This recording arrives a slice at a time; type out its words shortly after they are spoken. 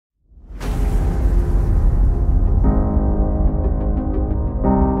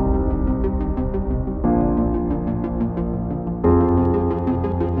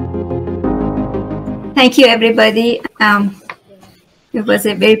Thank you, everybody. It was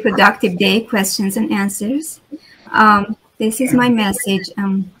a very productive day, questions and answers. This is my message.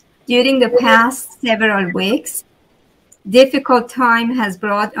 During the past several weeks, difficult time has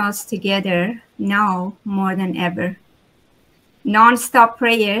brought us together now more than ever. Non-stop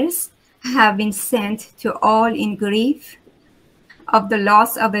prayers have been sent to all in grief of the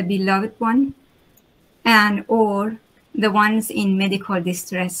loss of a beloved one and or the ones in medical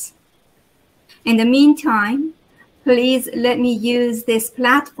distress. In the meantime, please let me use this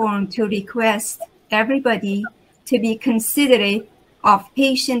platform to request everybody to be considerate of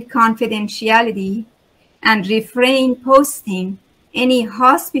patient confidentiality and refrain posting any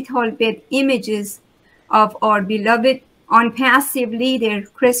hospital bed images of our beloved ONPASSIVE leader,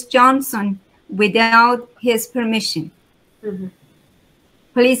 Chris Johnson, without his permission. Mm-hmm.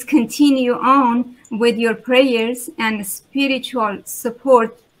 Please continue on with your prayers and spiritual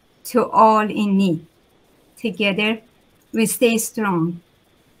support to all in need. Together, we stay strong.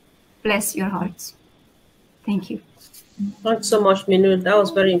 Bless your hearts. Thank you. Thanks so much, Manole. That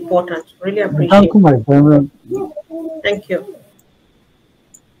was very important. Really appreciate it. Thank you, my friend. Thank you.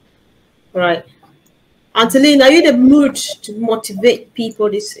 All right. Angeline, are you in the mood to motivate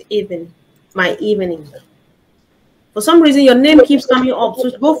people this evening, my evening? For some reason, your name keeps coming up, so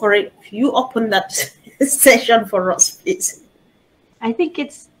go for it. You open that session for us, please. I think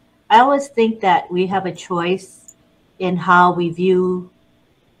I always think that we have a choice in how we view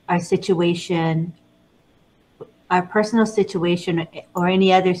our situation, our personal situation, or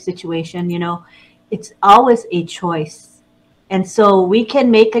any other situation. You know, it's always a choice. And so we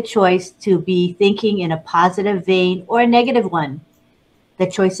can make a choice to be thinking in a positive vein or a negative one. The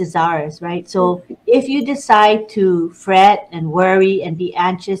choice is ours, right? So if you decide to fret and worry and be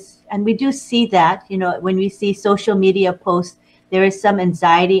anxious, and we do see that, you know, when we see social media posts, there is some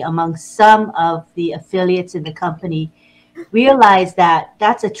anxiety among some of the affiliates in the company. Realize that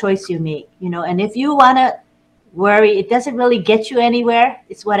that's a choice you make, you know, and if you want to worry, it doesn't really get you anywhere.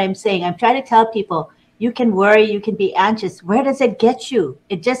 It's what I'm saying. I'm trying to tell people, you can worry, you can be anxious. Where does it get you?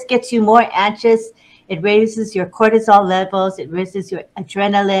 It just gets you more anxious. It raises your cortisol levels. It raises your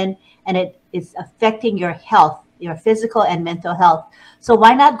adrenaline, and it is affecting your health, your physical and mental health. So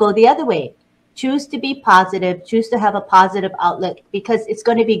why not go the other way? Choose to be positive, choose to have a positive outlook, because it's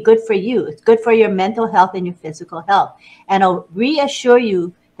going to be good for you. It's good for your mental health and your physical health. And I'll reassure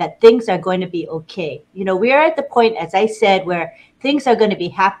you that things are going to be okay. You know, we are at the point, as I said, where things are going to be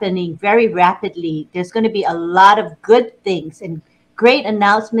happening very rapidly. There's going to be a lot of good things and great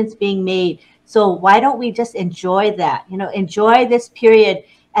announcements being made. So why don't we just enjoy that? You know, enjoy this period,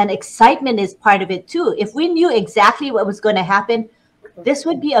 and excitement is part of it too. If we knew exactly what was going to happen, this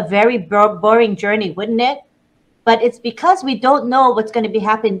would be a very boring journey, wouldn't it? But it's because we don't know what's going to be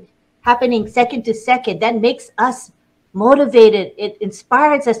happening second to second that makes us motivated. It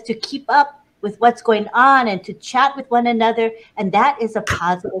inspires us to keep up with what's going on and to chat with one another. And that is a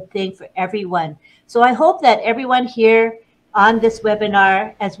positive thing for everyone. So I hope that everyone here on this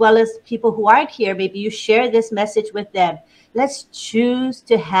webinar, as well as people who aren't here, maybe you share this message with them. Let's choose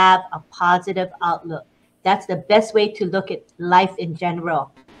to have a positive outlook. That's the best way to look at life in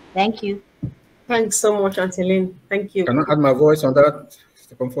general. Thank you. Thanks so much, Angeline. Thank you. Can I add my voice on that?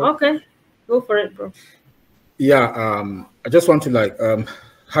 Okay, go for it, bro. Yeah, I just want to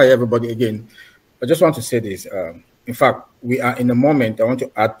hi everybody again. I just want to say this. In fact, we are in a moment. I want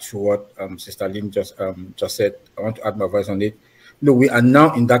to add to what Sister Lynn just said. I want to add my voice on it. No, we are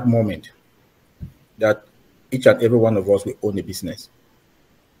now in that moment that each and every one of us will own a business.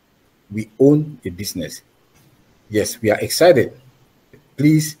 We own a business. Yes, we are excited.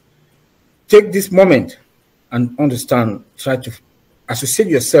 Please take this moment and understand. Try to associate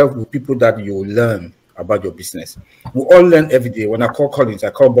yourself with people that you will learn about your business. We all learn every day. When I call Collins, I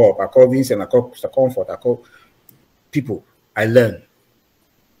call Bob, I call Vincent, I call Mr. Comfort, I call people. I learn.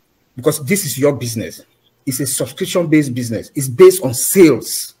 Because this is your business. It's a subscription-based business. It's based on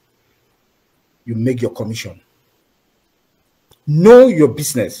sales. You make your commission. Know your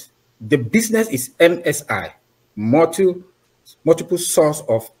business. The business is MSI, multiple source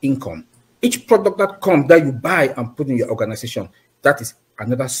of income. Each product that comes that you buy and put in your organization, that is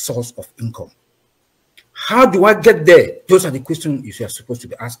another source of income. How do I get there? Those are the questions you are supposed to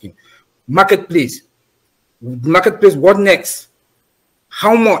be asking. Marketplace, what next?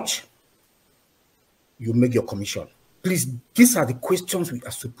 How much? You make your commission. Please, these are the questions we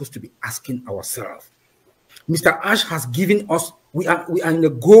are supposed to be asking ourselves. Mr. Ash has given us, we are in the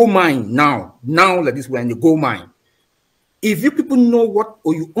gold mine now. Now, like this, we're in the gold mine. If you people know what,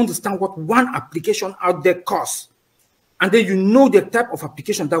 or you understand what one application out there costs, and then you know the type of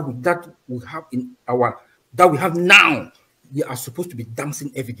application that we have in that we have now. We are supposed to be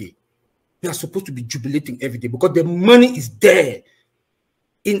dancing every day. We are supposed to be jubilating every day because the money is there.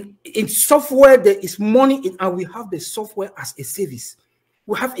 In software, there is money in, and we have the software as a service.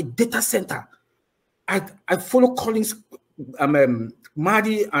 We have a data center. I follow Collins,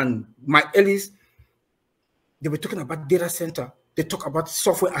 Marty, and my Ellis. They were talking about data center. They talk about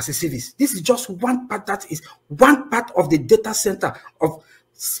software as a service. This is just one part. That is one part of the data center of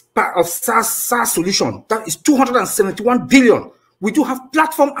SaaS solution. That is 271 billion. We do have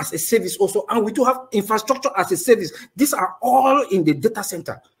platform as a service also, and we do have infrastructure as a service. These are all in the data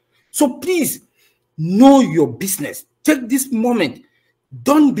center. So please know your business. Take this moment.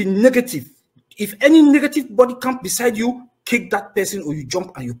 Don't be negative. If any negative body comes beside you, kick that person, or you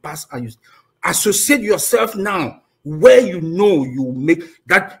jump and you pass, and you associate yourself now where you know you make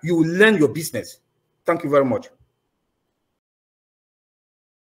that you will learn your business. Thank you very much.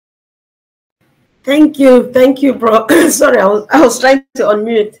 Thank you, bro. Sorry, I was trying to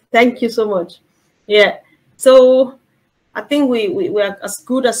unmute. Thank you so much. Yeah. So I think we are as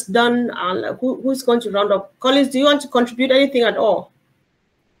good as done. And who's going to round up? Collins, do you want to contribute anything at all?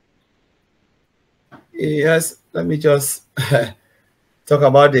 Yes. Let me just talk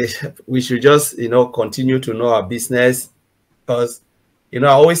about it. We should just continue to know our business, because I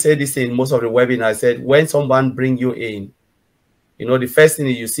always say this in most of the webinars. I said when someone bring you in, the first thing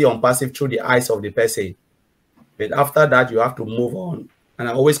you see ONPASSIVE through the eyes of the person. But after that, you have to move on. And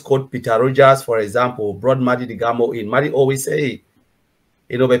I always quote Peter Rogers, for example, brought Madi Digamo in. Madi always say,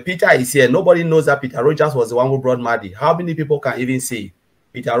 but Peter is here. Nobody knows that Peter Rogers was the one who brought Madi. How many people can even see?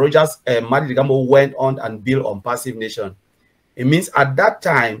 Peter Rogers, Madi Digamo went on and built ONPASSIVE Nation. It means at that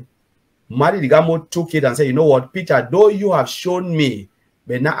time, Madi Digamo took it and said, you know what, Peter, though you have shown me,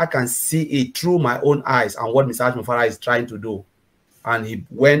 but now I can see it through my own eyes and what Mr. Mufareh is trying to do. And he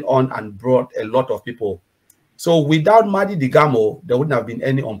went on and brought a lot of people. So without Madi Digamo, there wouldn't have been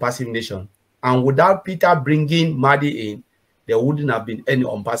any ONPASSIVE Nation. And without Peter bringing Madi in, there wouldn't have been any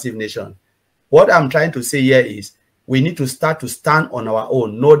ONPASSIVE Nation. What I'm trying to say here is we need to start to stand on our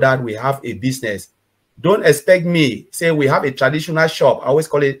own, know that we have a business. Don't expect me, say we have a traditional shop. I always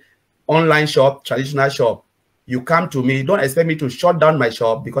call it online shop, traditional shop. You come to me, don't expect me to shut down my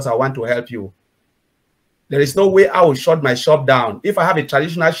shop because I want to help you. There is no way I will shut my shop down. If I have a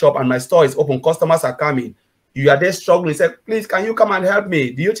traditional shop and my store is open, customers are coming, you are there struggling, say, please, can you come and help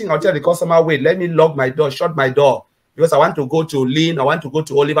me? Do you think I'll tell the customer, wait, let me lock my door, shut my door, because I want to go to Lynn, I want to go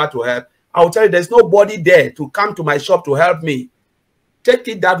to Oliver to help? I will tell you, there's nobody there to come to my shop to help me. Take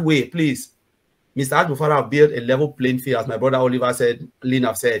it that way, please. Mr. Mufareh built a level playing field, as my brother Oliver said, Lynn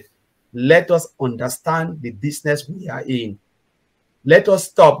have said. Let us understand the business we are in. Let us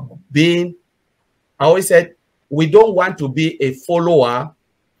stop being, I always said, we don't want to be a follower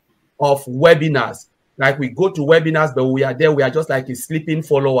of webinars. Like we go to webinars, but we are there. We are just like sleeping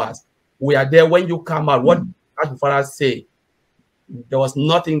followers. We are there when you come out. What Mufareh say? There was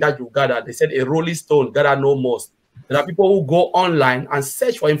nothing that you gathered. They said a rolling stone gather no most. There are people who go online and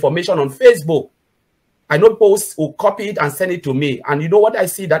search for information on Facebook. I know people who copy it and send it to me. And you know what I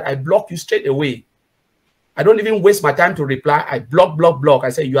see? That I block you straight away. I don't even waste my time to reply. I block. I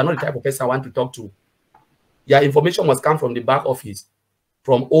say, you are not the type of person I want to talk to. Your information must come from the back office,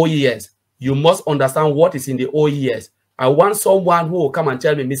 from OES. You must understand what is in the OES. I want someone who will come and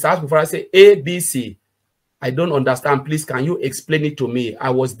tell me, Mr. Before I say A, B, C, I don't understand. Please, can you explain it to me? I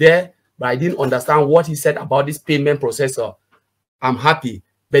was there, but I didn't understand what he said about this payment processor. I'm happy.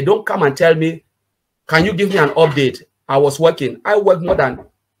 But don't come and tell me, can you give me an update? I was working. I work more than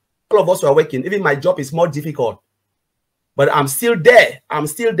all of us were working. Even my job is more difficult. But I'm still there. I'm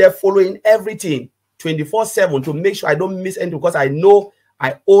still there following everything 24/7 to make sure I don't miss anything, because I know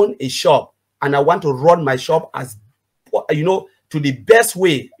I own a shop and I want to run my shop as, to the best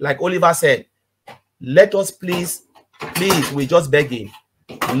way. Like Oliver said, let us please, we're just begging,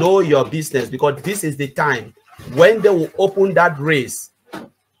 know your business, because this is the time when they will open that race.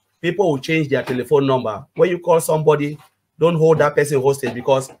 People will change their telephone number. When you call somebody, don't hold that person hostage,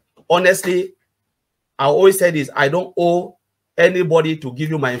 because honestly, I always say this, I don't owe anybody to give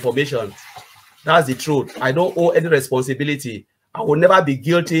you my information. That's the truth. I don't owe any responsibility. I will never be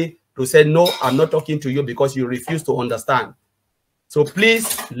guilty to say, no, I'm not talking to you because you refuse to understand. So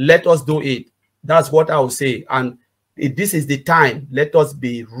please let us do it. That's what I will say. And this is the time. Let us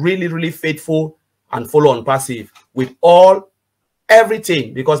be really, really faithful and follow ONPASSIVE with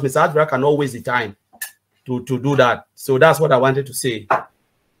everything, because Mr. Advera can always the time to do that. So that's what I wanted to say.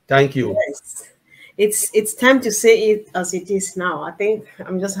 Thank you. Yes. It's time to say it as it is now. I think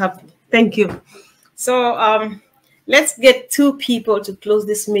I'm just happy. Thank you. So let's get 2 people to close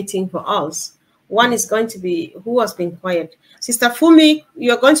this meeting for us. One is going to be, who has been quiet? Sister Fumi,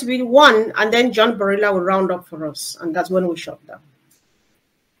 you're going to be one, and then John Barilla will round up for us, and that's when we shut down.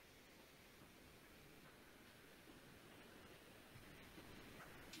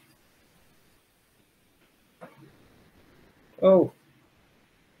 Oh.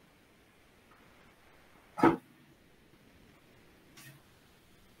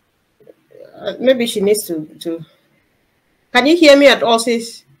 Maybe she needs to. Can you hear me at all,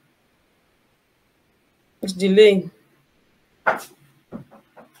 sis? It's delaying.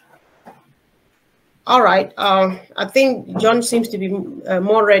 All right. I think John seems to be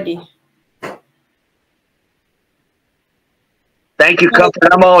more ready. Thank you, Comfort.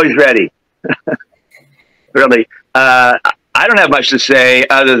 I'm always ready. Really. I don't have much to say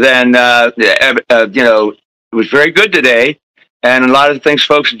other than, you know, it was very good today. And a lot of the things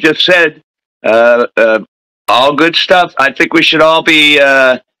folks just said, all good stuff. I think we should all be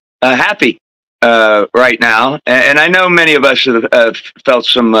happy right now. And I know many of us have felt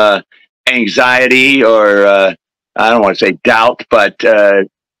some anxiety or I don't want to say doubt, but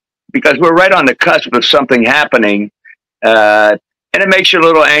because we're right on the cusp of something happening, and it makes you a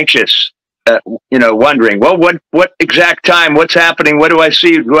little anxious. You know, wondering, well, what exact time? What's happening? What do I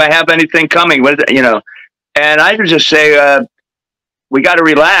see? Do I have anything coming? What is it, you know? And I would just say we got to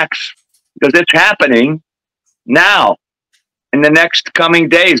relax because it's happening now. In the next coming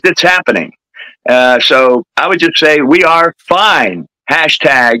days, it's happening. So I would just say we are fine.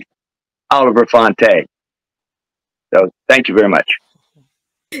 Hashtag Oliver Fonte. So thank you very much.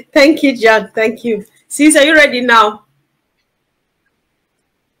 Thank you, John. Thank you. Sis, are you ready now?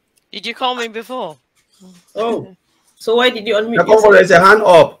 Did you call me before? Oh, so why did you unmute? There's a hand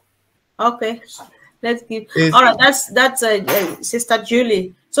up. Okay, let's give. All right, that's Sister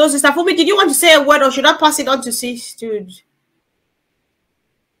Julie. So, Sister Fumi, did you want to say a word, or should I pass it on to Sis?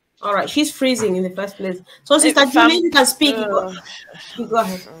 All right, she's freezing in the first place. So, Sister Julie, you can speak. Go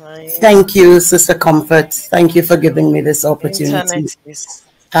ahead. Thank you, Sister Comfort. Thank you for giving me this opportunity.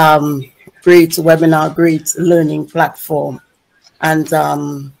 Great webinar, great learning platform,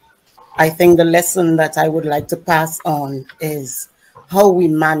 and I think the lesson that I would like to pass on is how we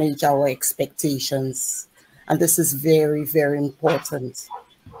manage our expectations. And this is very, very important.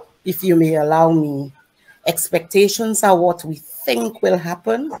 If you may allow me, expectations are what we think will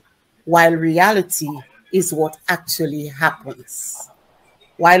happen, while reality is what actually happens.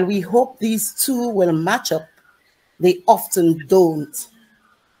 While we hope these two will match up, they often don't.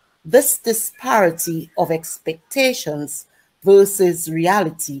 This disparity of expectations versus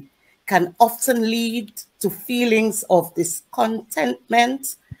reality can often lead to feelings of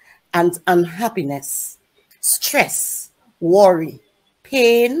discontentment and unhappiness, stress, worry,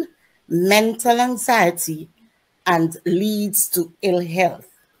 pain, mental anxiety, and leads to ill health.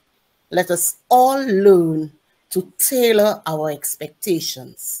 Let us all learn to tailor our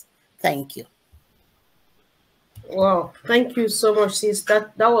expectations. Thank you. Wow, thank you so much, sis.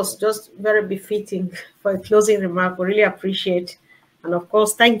 That was just very befitting for a closing remark. We really appreciate. And of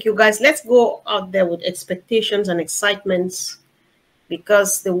course, thank you guys. Let's go out there with expectations and excitements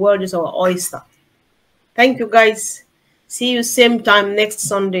because the world is our oyster. Thank you guys. See you same time next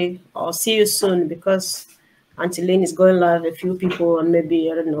Sunday, or see you soon because Auntie Lynn is going live, a few people, and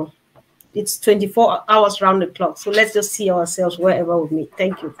maybe, I don't know. It's 24 hours round the clock. So let's just see ourselves wherever we meet.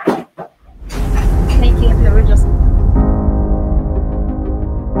 Thank you. Thank you.